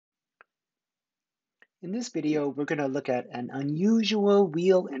In this video, we're going to look at an unusual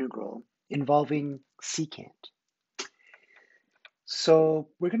real integral involving secant. So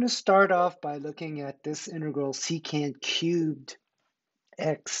we're going to start off by looking at this integral secant cubed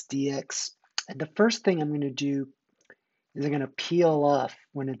x dx. And the first thing I'm going to do is I'm going to peel off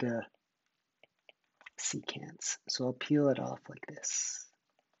one of the secants. So I'll peel it off like this.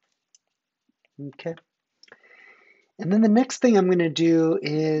 Okay. And then the next thing I'm going to do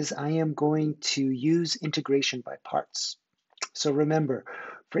is I am going to use integration by parts. So remember,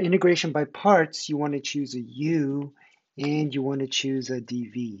 for integration by parts, you want to choose a u and you want to choose a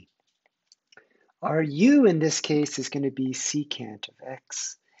dv. Our u in this case is going to be secant of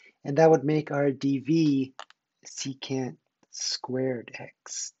x, and that would make our dv secant squared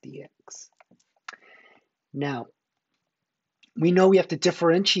x dx. Now, we know we have to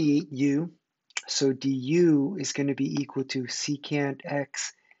differentiate u, so du is going to be equal to secant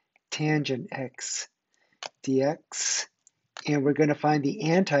x tangent x dx. And we're going to find the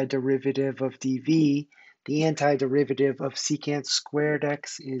antiderivative of dv. The antiderivative of secant squared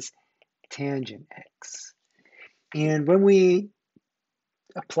x is tangent x. And when we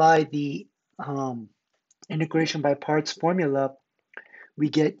apply the integration by parts formula, we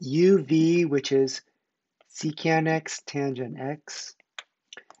get uv, which is secant x tangent x,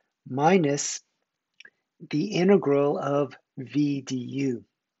 minus the integral of v du.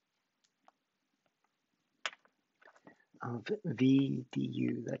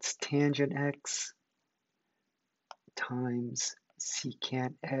 That's tangent x times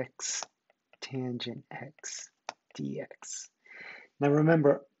secant x tangent x dx. Now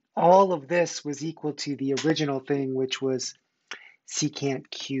remember, all of this was equal to the original thing, which was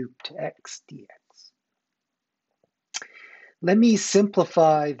secant cubed x dx. Let me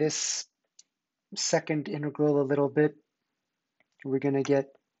simplify this second integral a little bit. We're going to get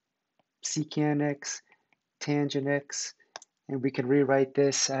secant x tangent x, and we can rewrite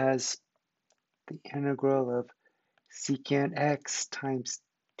this as the integral of secant x times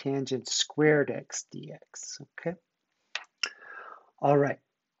tangent squared x dx, okay? All right,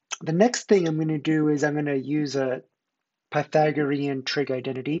 the next thing I'm going to do is I'm going to use a Pythagorean trig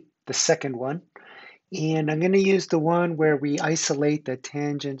identity, the second one, and I'm going to use the one where we isolate the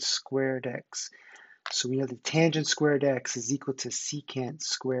tangent squared x. So we know the tangent squared x is equal to secant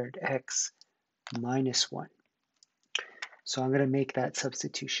squared x minus 1. So I'm going to make that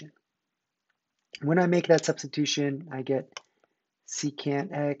substitution. When I make that substitution, I get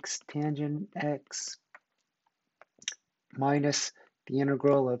secant x tangent x minus the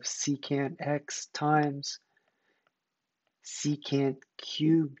integral of secant x times secant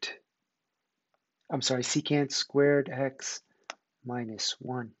squared x minus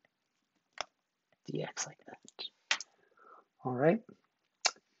 1 dx, like that. All right.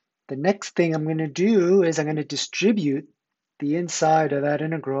 The next thing I'm going to do is I'm going to distribute the inside of that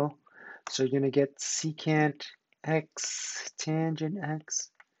integral. So you're going to get secant x tangent x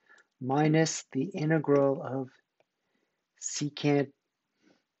minus the integral of secant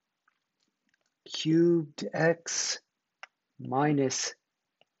cubed x minus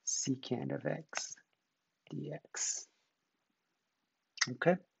secant of x dx.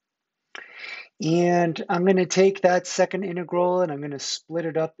 Okay. And I'm going to take that second integral and I'm going to split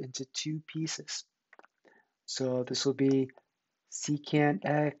it up into two pieces. So this will be secant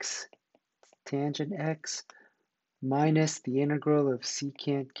x tangent x minus the integral of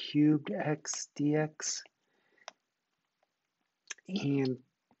secant cubed x dx. And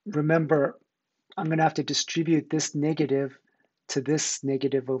remember, I'm going to have to distribute this negative to this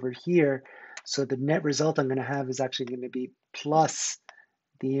negative over here. So the net result I'm going to have is actually going to be plus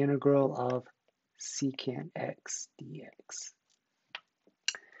the integral of secant x dx.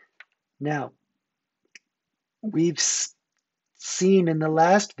 Now, we've seen in the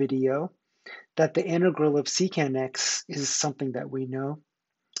last video that the integral of secant x is something that we know.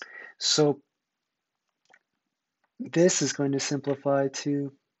 So this is going to simplify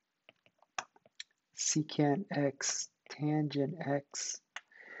to secant x tangent x.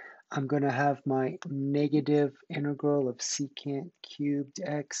 I'm going to have my negative integral of secant cubed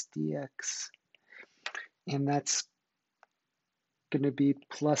x dx. And that's going to be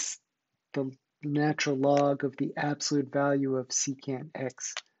plus the natural log of the absolute value of secant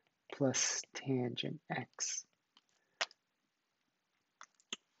x plus tangent x.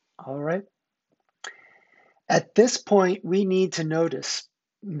 All right. At this point, we need to notice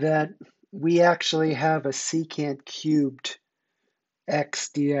that we actually have a secant cubed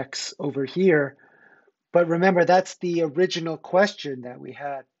x dx over here. But remember, that's the original question that we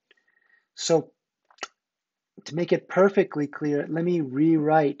had. So to make it perfectly clear, let me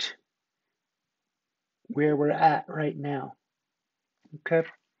rewrite where we're at right now. Okay,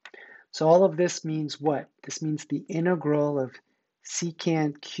 so all of this means what? This means the integral of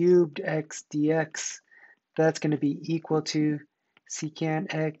secant cubed x dx, that's going to be equal to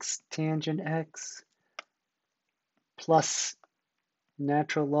secant x tangent x plus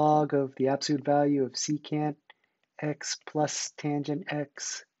natural log of the absolute value of secant x plus tangent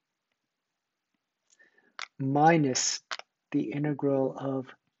x minus the integral of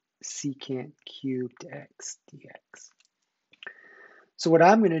secant cubed x dx. So what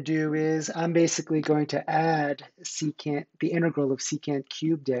I'm going to do is I'm basically going to add the integral of secant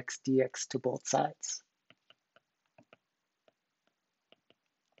cubed x dx to both sides.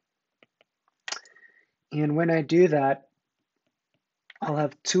 And when I do that, I'll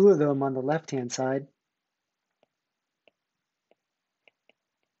have two of them on the left-hand side.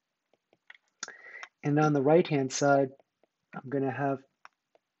 And on the right-hand side, I'm going to have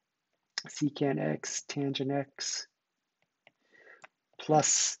secant x tangent x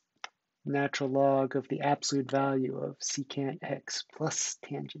plus natural log of the absolute value of secant x plus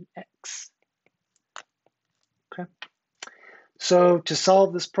tangent x. Okay. So to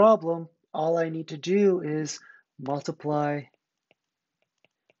solve this problem, all I need to do is multiply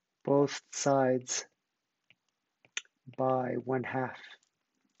both sides by 1/2.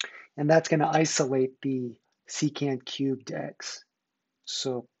 And that's going to isolate the secant cubed x.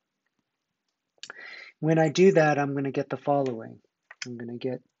 So when I do that, I'm going to get the following. I'm going to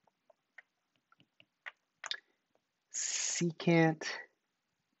get secant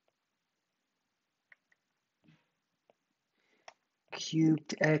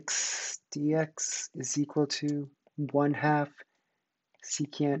cubed x dx is equal to 1/2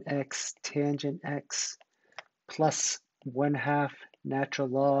 secant x tangent x plus 1/2 natural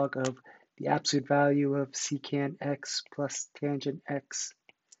log of the absolute value of secant x plus tangent x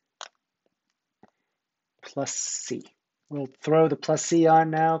plus c. We'll throw the plus c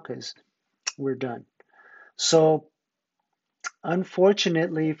on now because we're done. So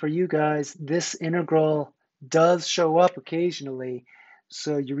unfortunately for you guys, this integral does show up occasionally.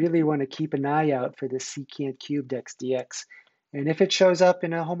 So you really want to keep an eye out for this secant cubed x dx. And if it shows up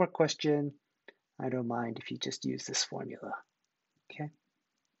in a homework question, I don't mind if you just use this formula. Okay.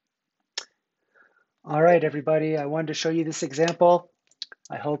 All right, everybody. I wanted to show you this example.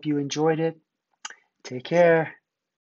 I hope you enjoyed it. Take care.